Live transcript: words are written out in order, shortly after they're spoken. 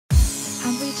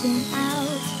I'm reaching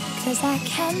out, 'cause I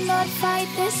cannot fight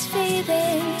this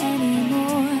feeling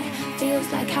anymore. Feels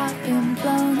like I've been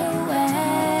blown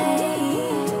away.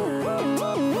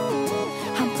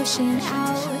 I'm pushing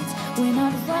out, we're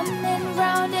not running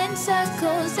round in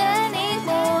circles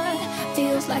anymore.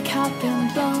 Feels like I've been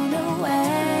blown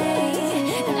away,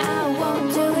 and I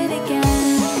won't do it again.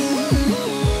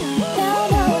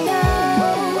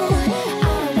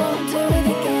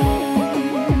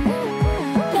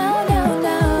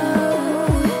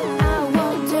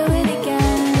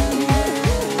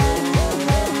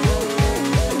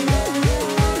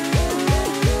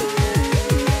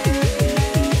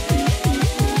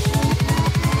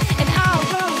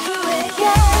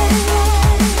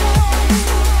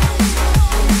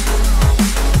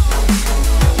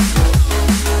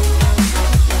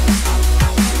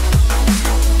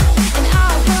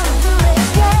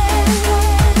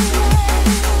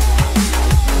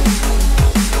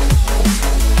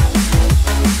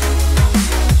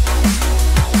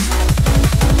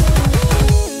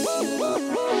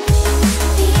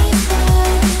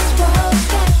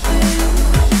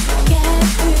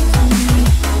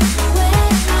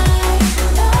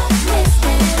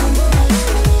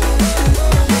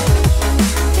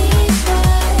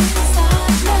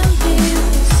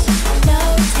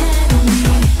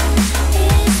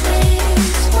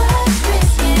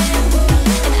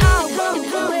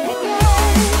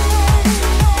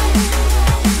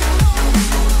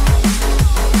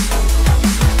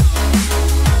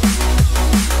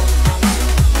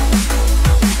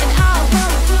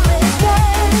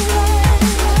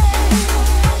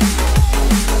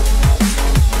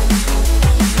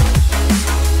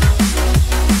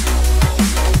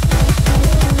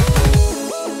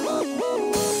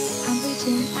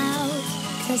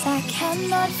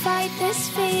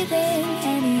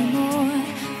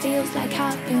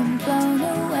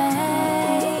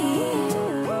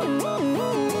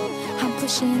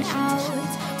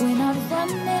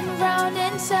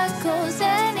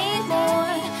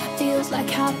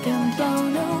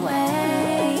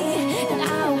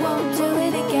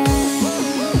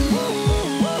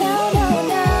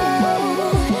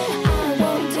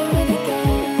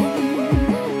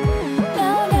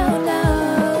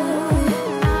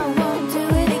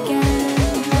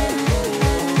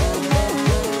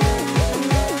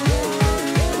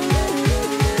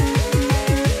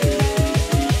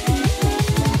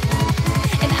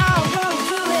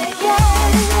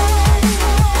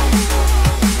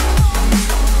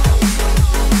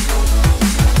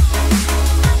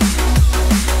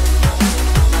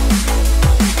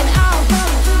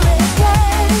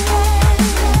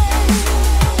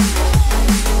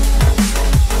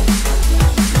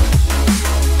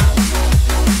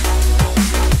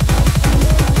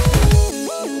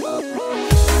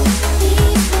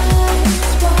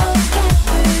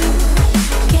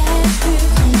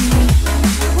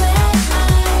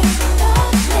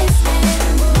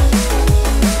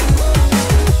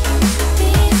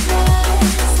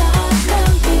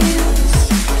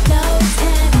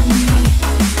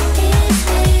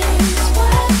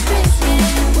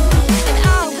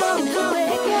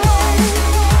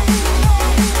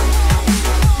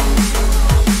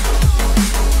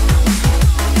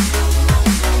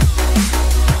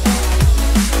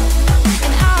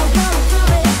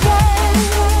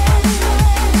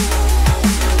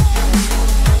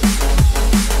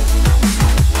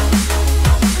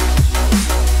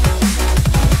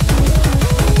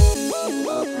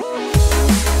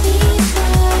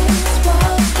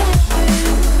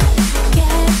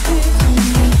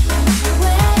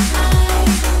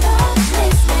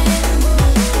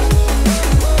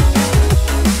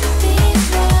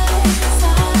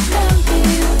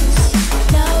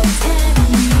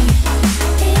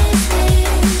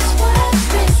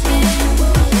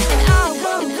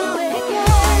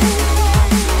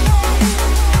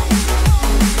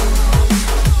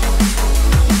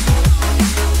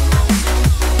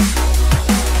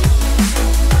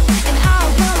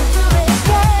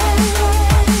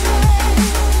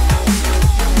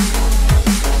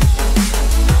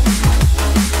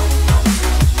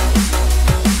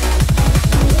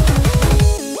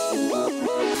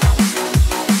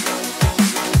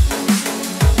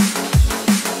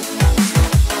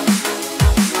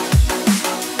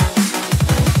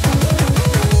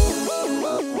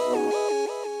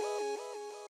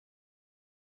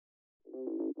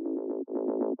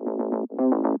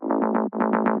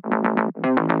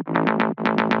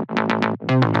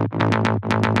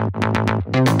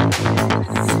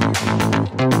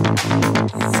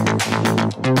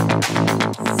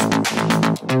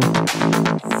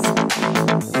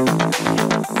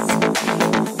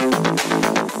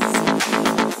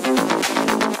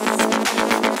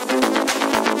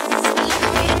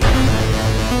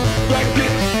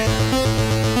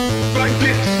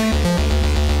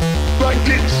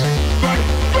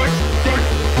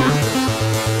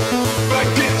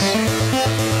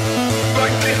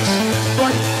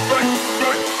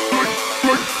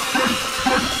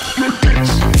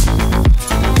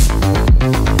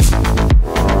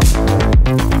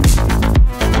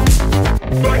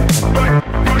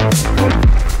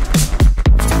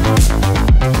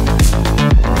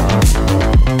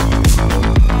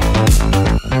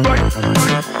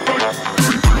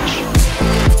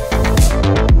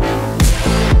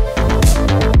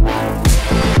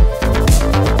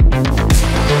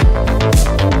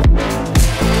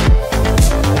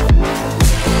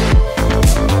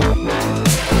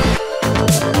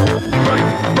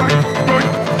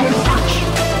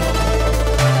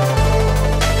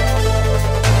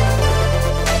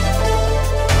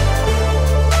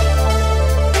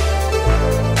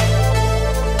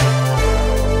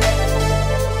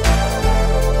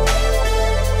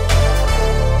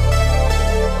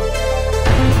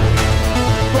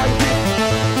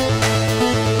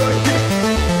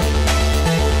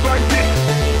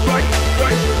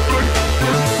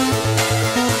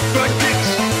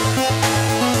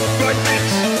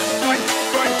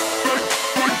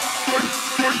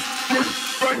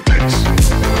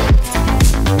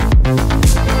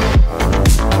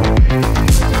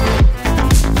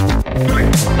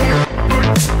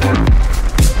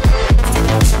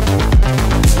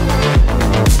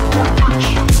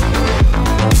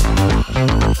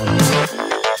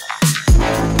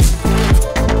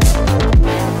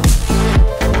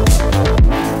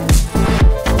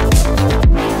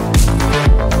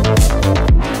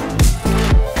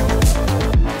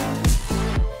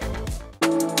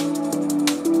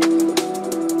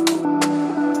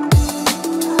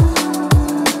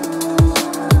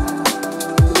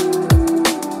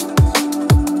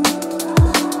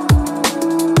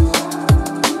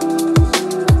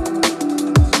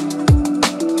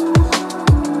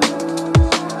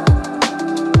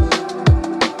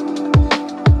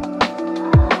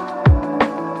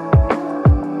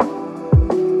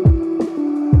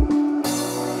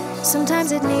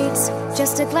 Sometimes it needs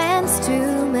just a glance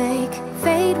to make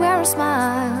fate wear a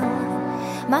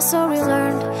smile. My soul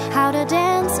relearned how to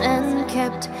dance and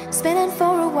kept spinning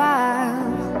for a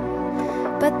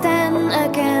while. But then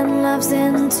again, love's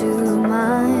in two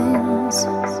minds.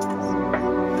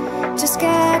 Just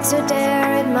get to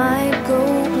dare, it might go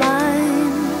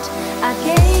blind. I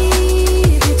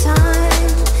gave you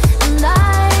time, and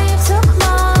I took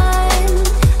mine.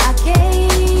 I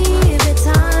gave it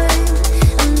time,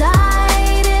 and I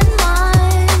didn't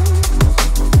mind.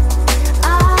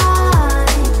 I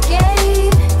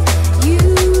gave you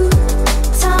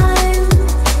time.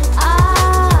 I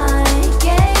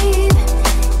gave it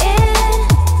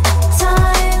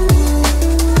time.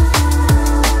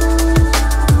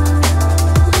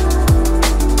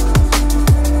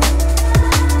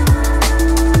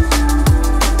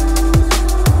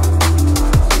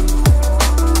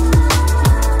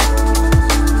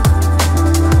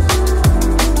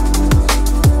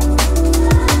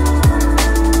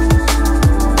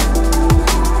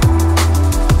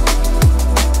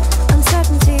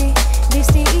 Uncertainty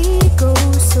leaves the ego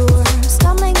sore,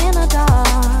 stumbling in the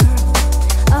dark.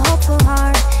 A hopeful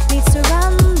heart needs to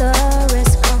run the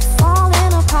risk of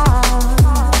falling apart.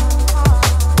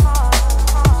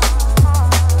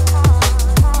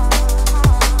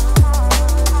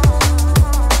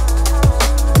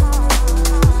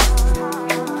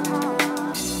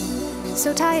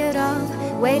 So tired of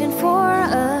waiting for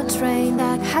a train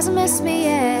that hasn't missed me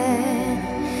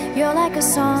yet. You're like a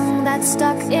song that's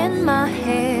stuck in my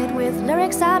head with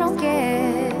lyrics I don't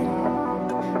get.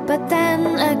 But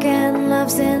then again,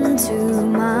 love's in two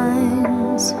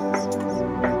minds.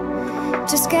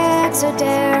 Just get to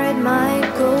dare, it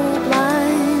might go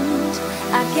blind.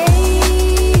 I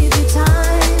gave you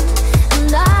time,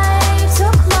 and I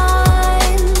took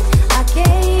mine. I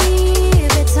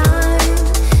gave it time,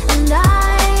 and I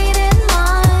didn't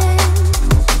mind.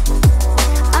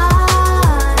 I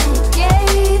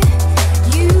gave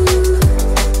you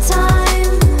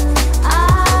time. I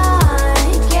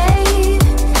gave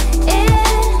it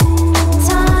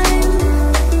time.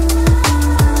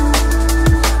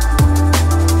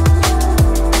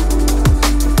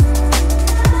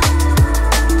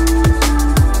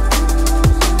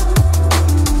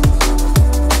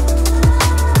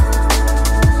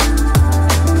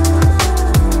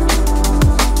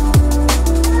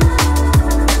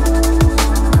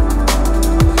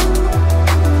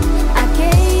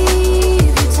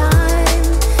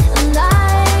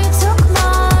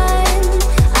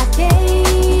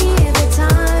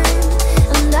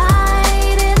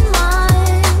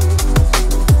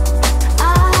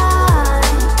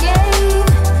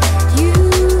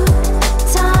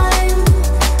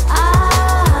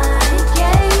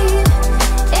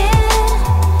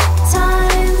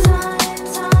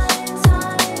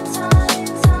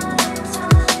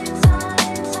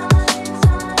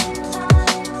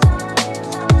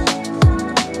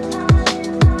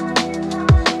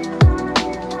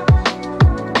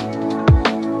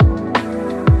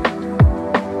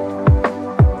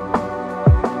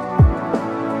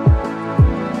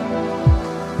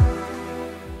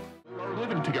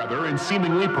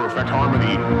 seemingly perfect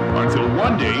harmony, until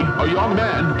one day a young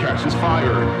man catches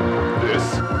fire. This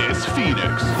is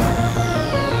Phoenix.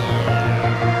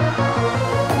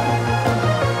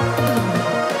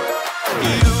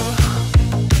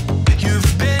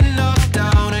 You've been knocked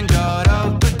down and got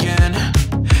up again.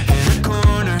 In a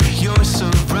corner, you're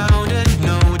surrounded,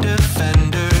 no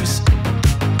defenders.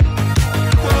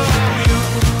 Whoa,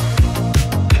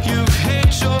 you've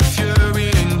hid your fury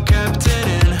and kept it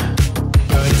in.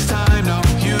 But it's time now,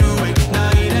 you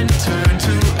ignite and turn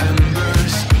to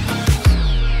embers.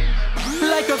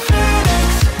 Like a phoenix,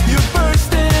 you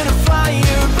burst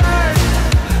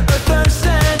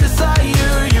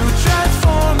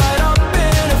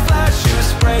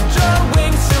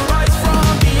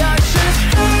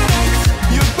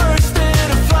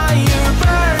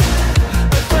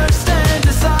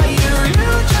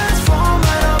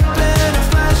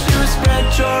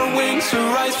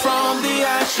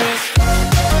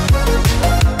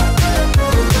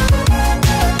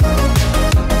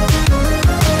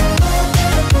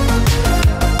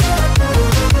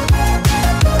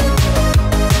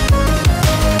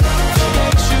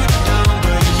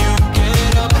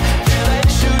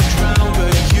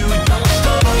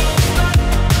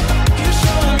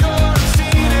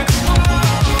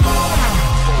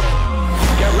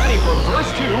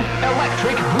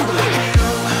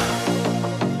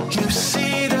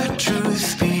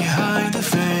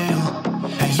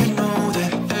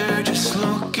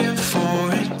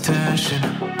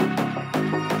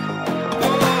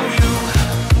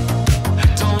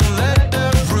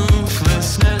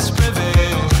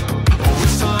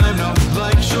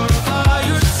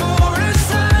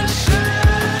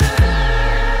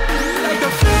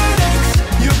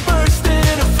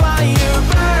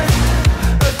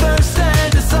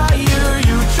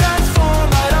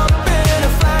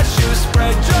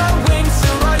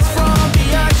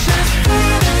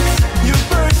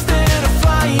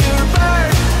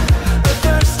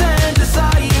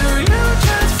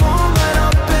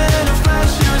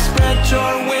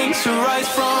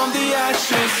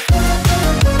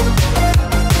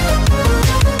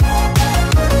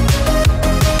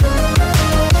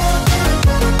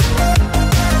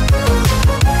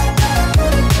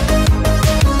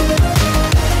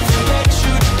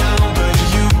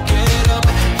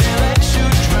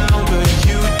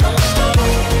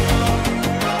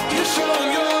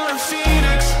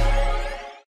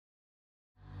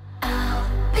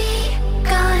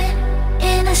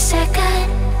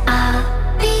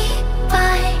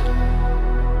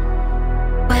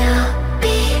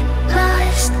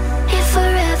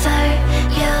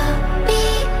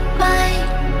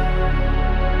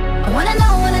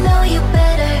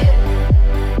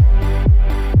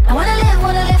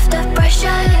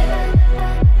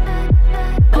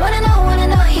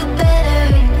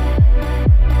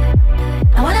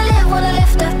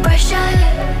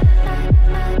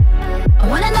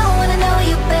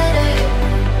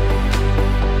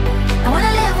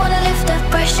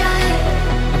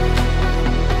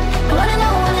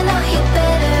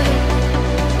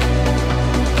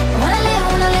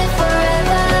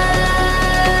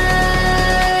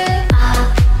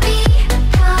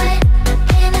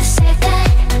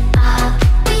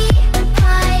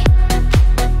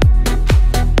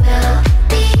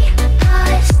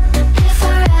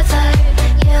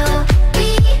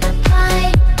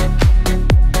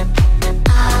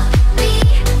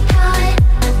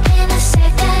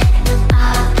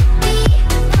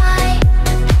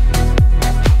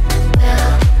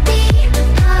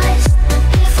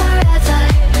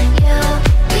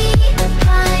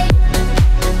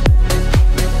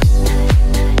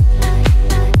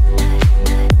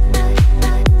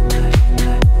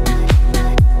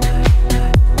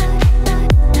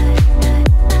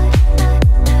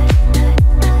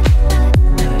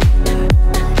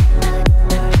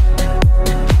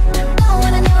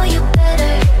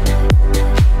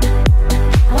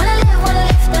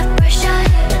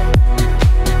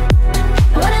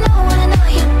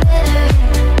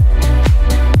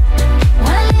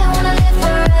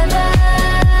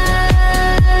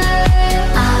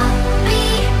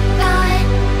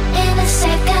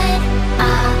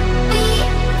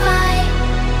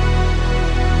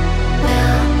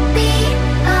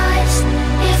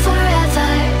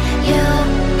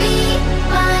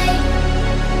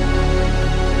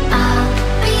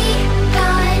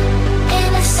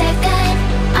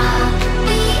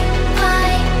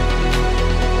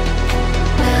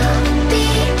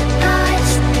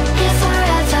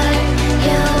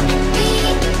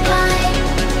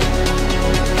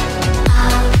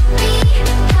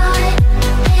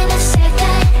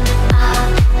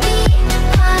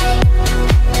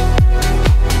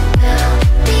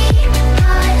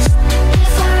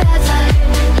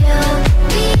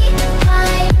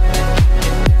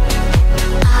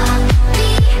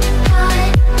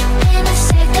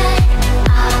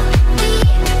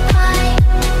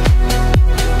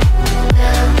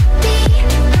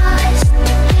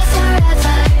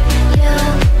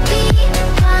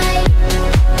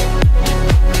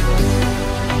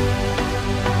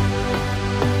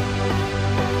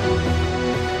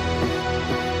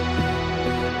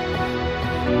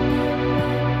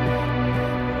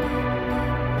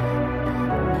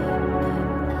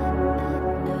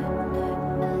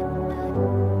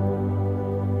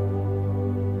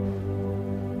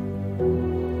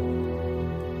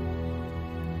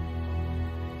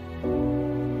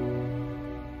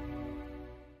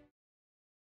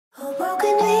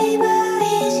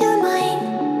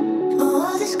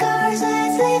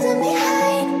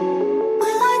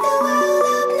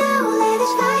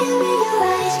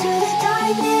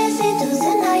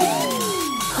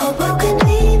Oh, broken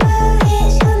dreamer,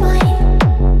 is your mind?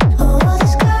 Oh, all the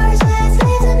scars, let's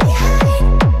leave them behind.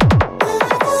 We'll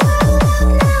light the world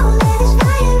up now, let us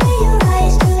fire in your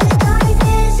eyes. Through the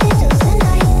darkness into the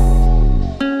night.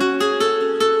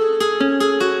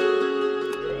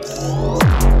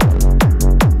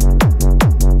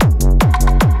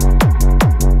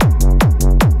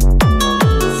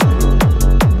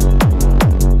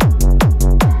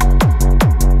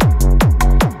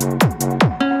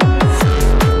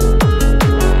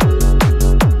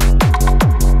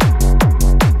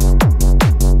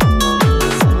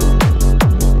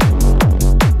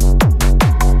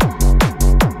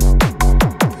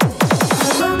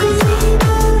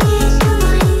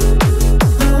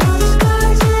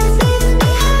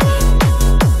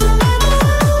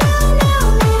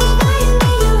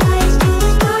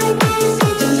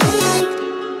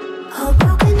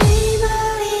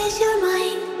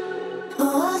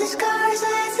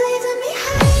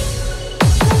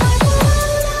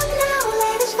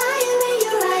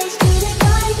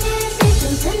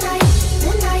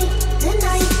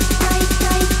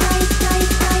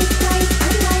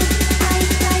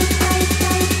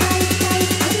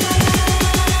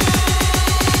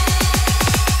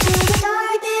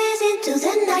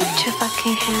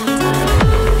 Fucking hell.